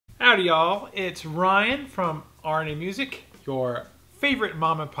Howdy y'all, it's Ryan from RNA Music, your favorite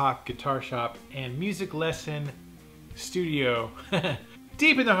mom and pop guitar shop and music lesson studio.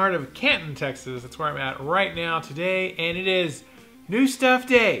 Deep in the heart of Canton, Texas. That's where I'm at right now today, and it is New Stuff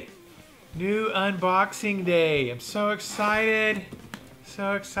Day. New unboxing day. I'm so excited.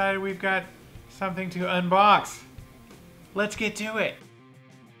 So excited we've got something to unbox. Let's get to it.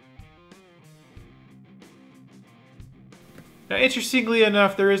 Now, interestingly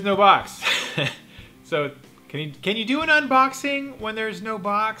enough, there is no box. So, can you do an unboxing when there's no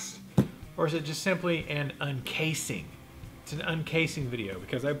box? Or is it just simply an uncasing? It's an uncasing video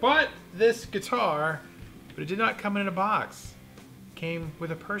because I bought this guitar, but it did not come in a box. It came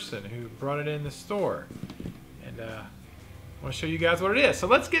with a person who brought it in the store. And I want to show you guys what it is. So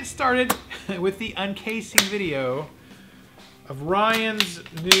let's get started with the uncasing video of Ryan's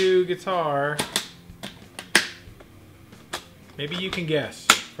new guitar. Maybe you can guess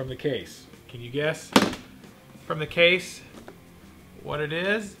from the case. Can you guess from the case what it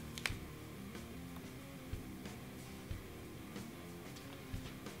is?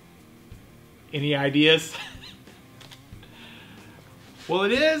 Any ideas? Well,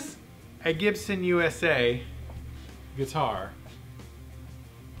 it is a Gibson USA guitar.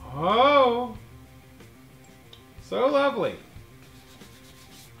 Oh, so lovely.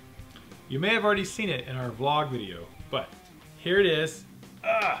 You may have already seen it in our vlog video, but here it is.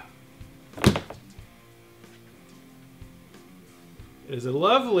 It is a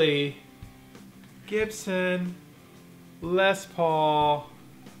lovely Gibson Les Paul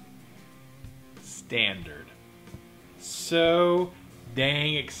Standard. So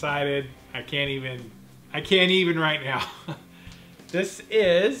dang excited. I can't even right now. This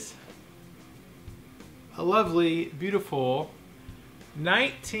is a lovely, beautiful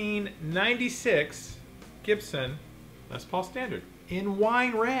 1996 Gibson Les Paul Standard in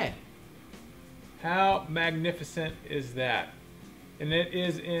wine red. How magnificent is that? And it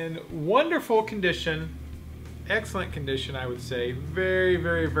is in wonderful condition, excellent condition, I would say. Very,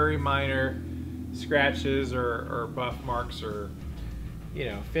 very, very minor scratches or buff marks or, you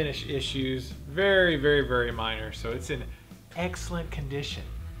know, finish issues. Very, very, very minor. So it's in excellent condition.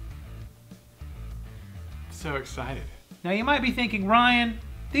 So excited. Now you might be thinking, Ryan,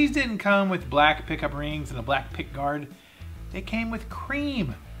 these didn't come with black pickup rings and a black pick guard. They came with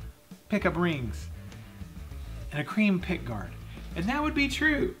cream pickup rings and a cream pick guard. And that would be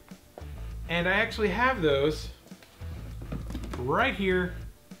true. And I actually have those right here,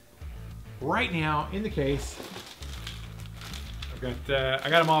 right now in the case. I got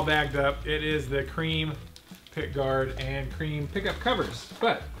them all bagged up. It is the cream pick guard and cream pickup covers.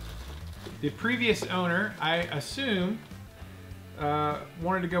 But the previous owner, I assume,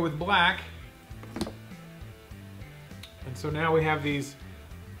 wanted to go with black. And so now we have these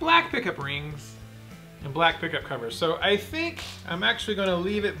black pickup rings and black pickup covers. So I think I'm actually going to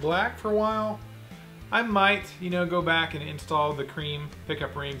leave it black for a while. I might, you know, go back and install the cream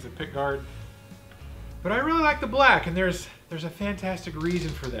pickup rings and pick guard. But I really like the black, and there's a fantastic reason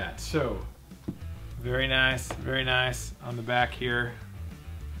for that. So very nice on the back here.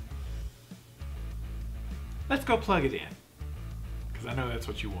 Let's go plug it in, because I know that's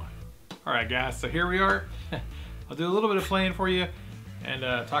what you want. All right, guys, so here we are. I'll do a little bit of playing for you and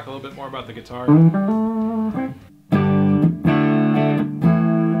talk a little bit more about the guitar.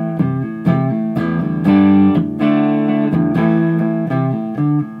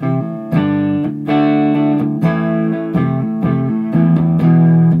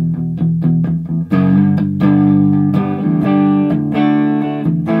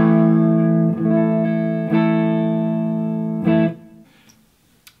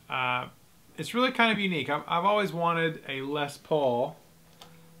 It's really kind of unique. I've always wanted a Les Paul,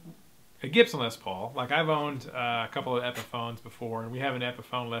 a Gibson Les Paul. Like, I've owned a couple of Epiphones before, and we have an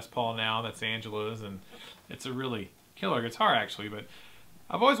Epiphone Les Paul now that's Angela's, and it's a really killer guitar actually. But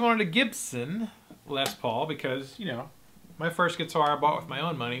I've always wanted a Gibson Les Paul because, you know, my first guitar I bought with my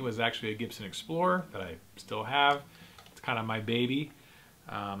own money was actually a Gibson Explorer that I still have. It's kind of my baby.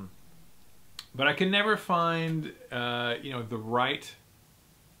 But I could never find, you know, the right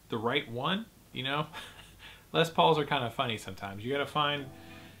one. You know, Les Pauls are kind of funny sometimes. You got to find,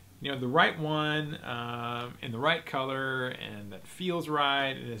 you know, the right one in the right color and that feels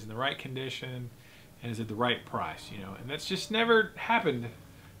right and is in the right condition and is at the right price. You know, and that's just never happened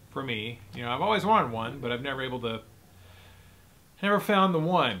for me. You know, I've always wanted one, but I've never found the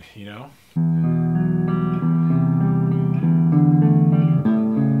one. You know.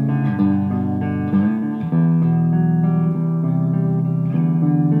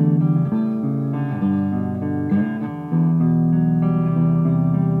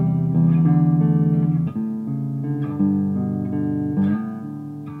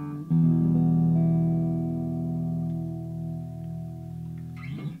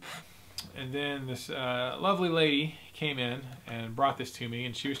 this lovely lady came in and brought this to me,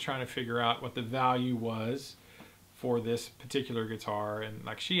 and she was trying to figure out what the value was for this particular guitar, and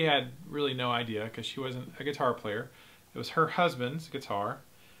like she had really no idea because she wasn't a guitar player. It was her husband's guitar,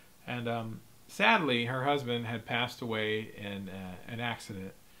 and sadly her husband had passed away in an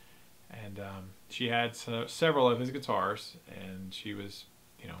accident, and she had several of his guitars, and she was,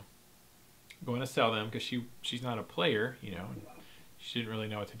 you know, going to sell them because she's not a player, you know. She didn't really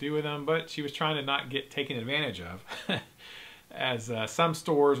know what to do with them, but she was trying to not get taken advantage of, as some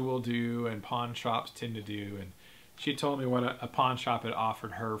stores will do and pawn shops tend to do. And she told me what a pawn shop had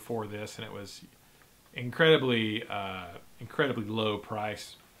offered her for this, and it was incredibly low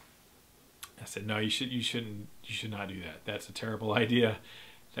price. I said, no, you should not do that. That's a terrible idea.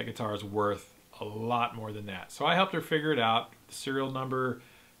 That guitar is worth a lot more than that. So I helped her figure it out. The serial number,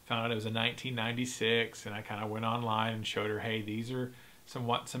 found out it was a 1996, and I kind of went online and showed her, hey, these are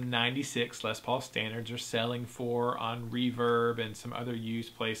some 96 Les Paul Standards are selling for on Reverb and some other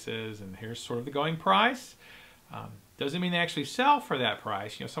used places, and here's sort of the going price. Doesn't mean they actually sell for that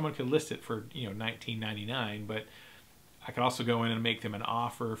price. You know, someone could list it for, you know, $19.99, but I could also go in and make them an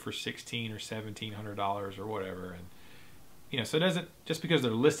offer for $1,600 or $1,700 or whatever. And you know, so it doesn't, just because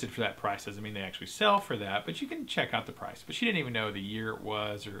they're listed for that price doesn't mean they actually sell for that, but you can check out the price. But she didn't even know the year it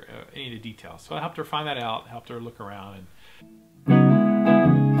was or any of the details. So I helped her find that out, helped her look around. And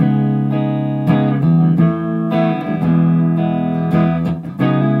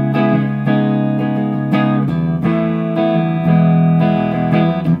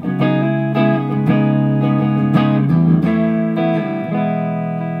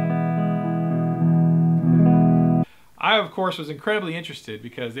I, of course, was incredibly interested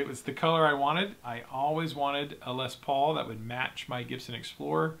because it was the color I wanted. I always wanted a Les Paul that would match my Gibson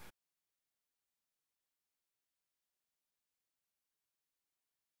Explorer.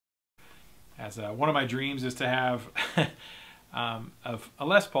 As one of my dreams is to have of a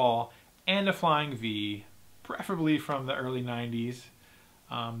Les Paul and a Flying V, preferably from the early 90s,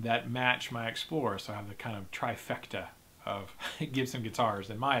 that match my Explorer. So I have the kind of trifecta of Gibson guitars,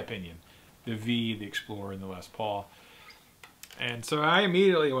 in my opinion. The V, the Explorer, and the Les Paul. And so I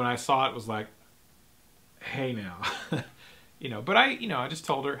immediately, when I saw it, was like, hey now. You know, but I just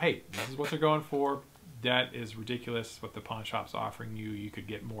told her, hey, this is what they're going for. That is ridiculous what the pawn shop's offering you. You could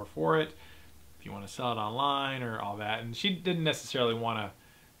get more for it if you want to sell it online or all that. And she didn't necessarily want to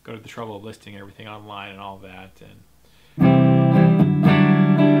go to the trouble of listing everything online and all that. And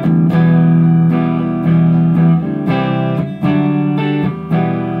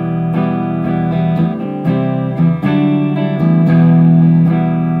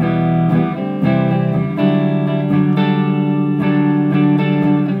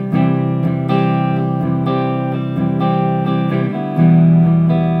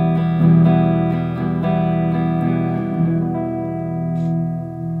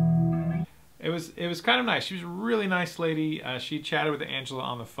it was kind of nice. She was a really nice lady. She chatted with Angela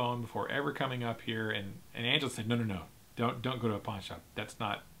on the phone before ever coming up here, and Angela said, no, don't go to a pawn shop. That's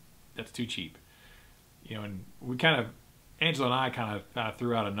too cheap. You know, and we kind of, Angela and I kind of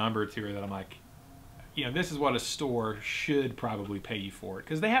threw out a number to her that I'm like, you know, this is what a store should probably pay you for it,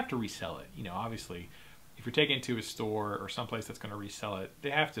 because they have to resell it. You know, obviously, if you're taking it to a store or someplace that's going to resell it, they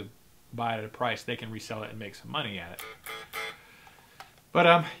have to buy it at a price they can resell it and make some money at it.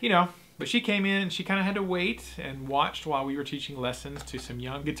 But you know. But she came in and she kind of had to wait and watched while we were teaching lessons to some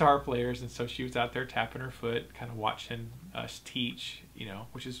young guitar players, and so she was out there tapping her foot, kind of watching us teach, you know,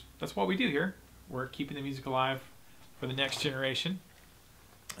 that's what we do here. We're keeping the music alive for the next generation.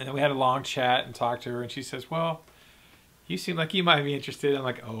 And then we had a long chat and talked to her, and she says, well, you seem like you might be interested. I'm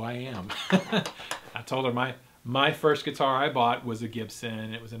like, oh, I am. I told her my first guitar I bought was a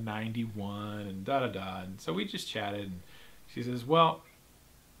Gibson. It was a 91 and da-da-da. And so we just chatted, and she says, well,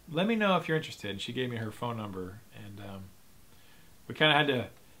 let me know if you're interested. And she gave me her phone number, and we kind of had to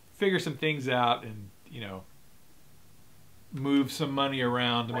figure some things out and, you know, move some money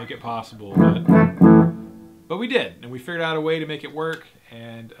around to make it possible. But we did, and we figured out a way to make it work,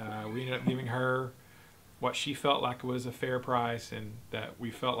 and we ended up giving her what she felt like was a fair price and that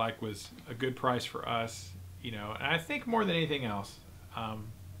we felt like was a good price for us, you know. And I think more than anything else,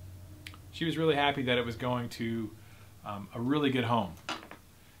 she was really happy that it was going to a really good home.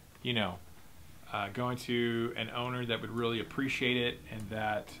 You know, going to an owner that would really appreciate it, and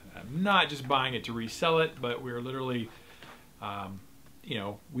that not just buying it to resell it, but we're literally, you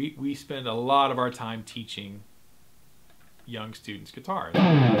know, we spend a lot of our time teaching young students guitars.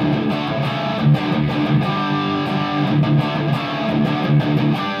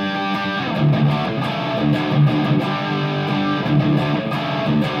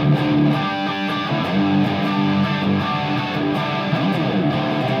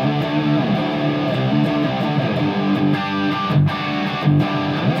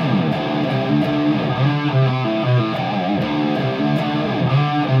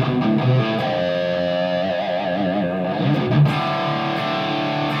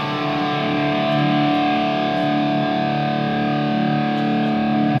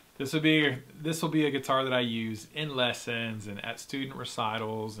 This will be a guitar that I use in lessons and at student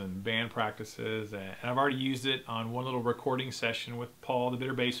recitals and band practices, and I've already used it on one little recording session with Paul, the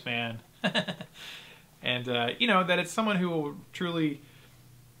bitter bass man. And you know, that it's someone who will truly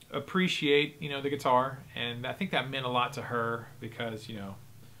appreciate, you know, the guitar, and I think that meant a lot to her because, you know,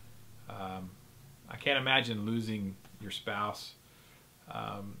 I can't imagine losing your spouse,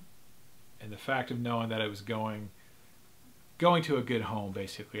 and the fact of knowing that it was going to a good home,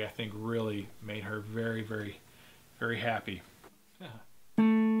 basically, I think really made her very, very, very happy.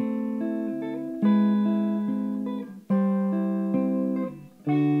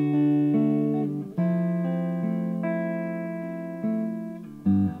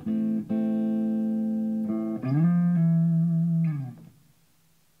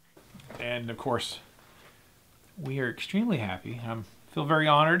 And of course, we are extremely happy. I feel very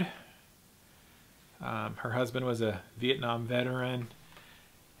honored. Her husband was a Vietnam veteran,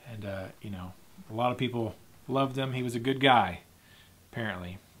 and you know, a lot of people loved him. He was a good guy,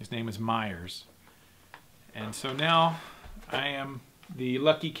 apparently. His name was Myers. And so now I am the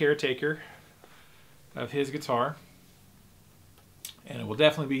lucky caretaker of his guitar, and it will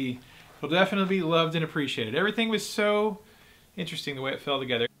definitely be loved and appreciated. Everything was so interesting the way it fell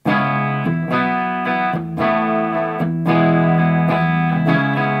together.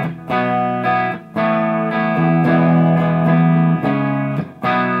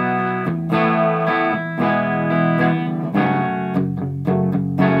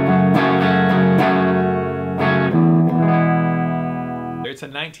 It's a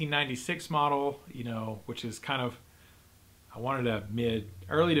 1996 model, you know, which is kind of, I wanted a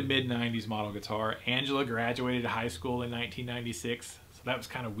early to mid 90s model guitar. Angela graduated high school in 1996, so that was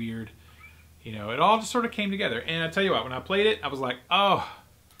kind of weird. You know, it all just sort of came together. And I tell you what, when I played it, I was like, oh,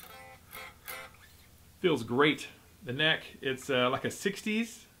 feels great. The neck, it's like a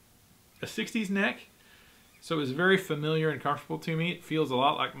 60s neck. So it was very familiar and comfortable to me. It feels a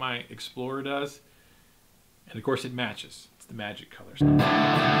lot like my Explorer does. And of course it matches. It's the magic colors.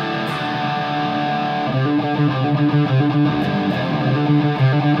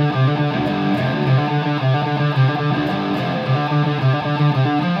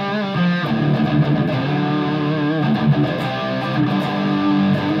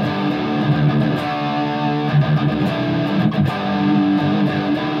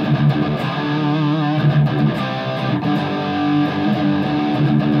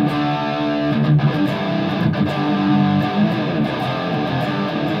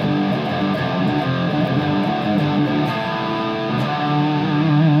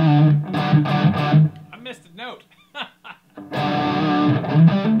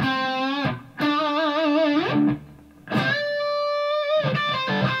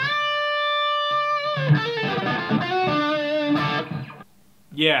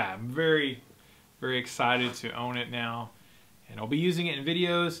 Yeah, I'm very, very excited to own it now, and I'll be using it in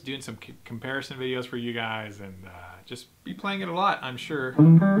videos, doing some comparison videos for you guys, and just be playing it a lot, I'm sure.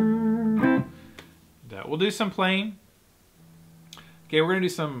 And, we'll do some playing. Okay, we're gonna do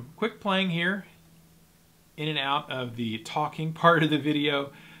some quick playing here, in and out of the talking part of the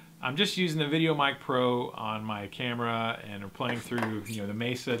video. I'm just using the Video Mic Pro on my camera, and I'm playing through, you know, the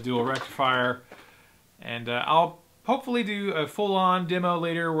Mesa dual rectifier, and I'll hopefully do a full-on demo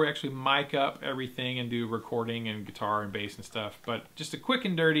later where we actually mic up everything and do recording and guitar and bass and stuff. But just a quick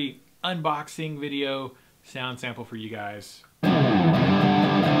and dirty unboxing video sound sample for you guys.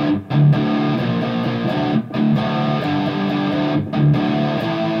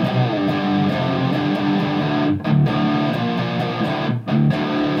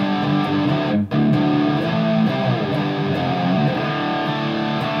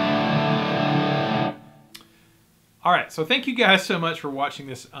 Alright, so thank you guys so much for watching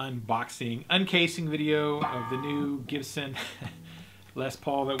this unboxing, uncasing video of the new Gibson Les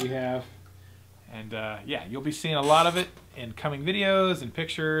Paul that we have. And yeah, you'll be seeing a lot of it in coming videos and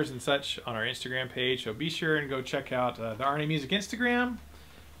pictures and such on our Instagram page. So be sure and go check out the RNA Music Instagram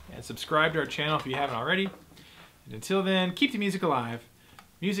and subscribe to our channel if you haven't already. And until then, keep the music alive.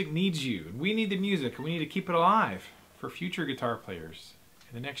 Music needs you, and we need the music, and we need to keep it alive for future guitar players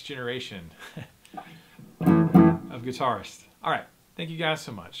and the next generation of guitarists. All right, thank you guys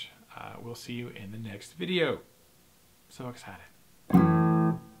so much. We'll see you in the next video. So excited.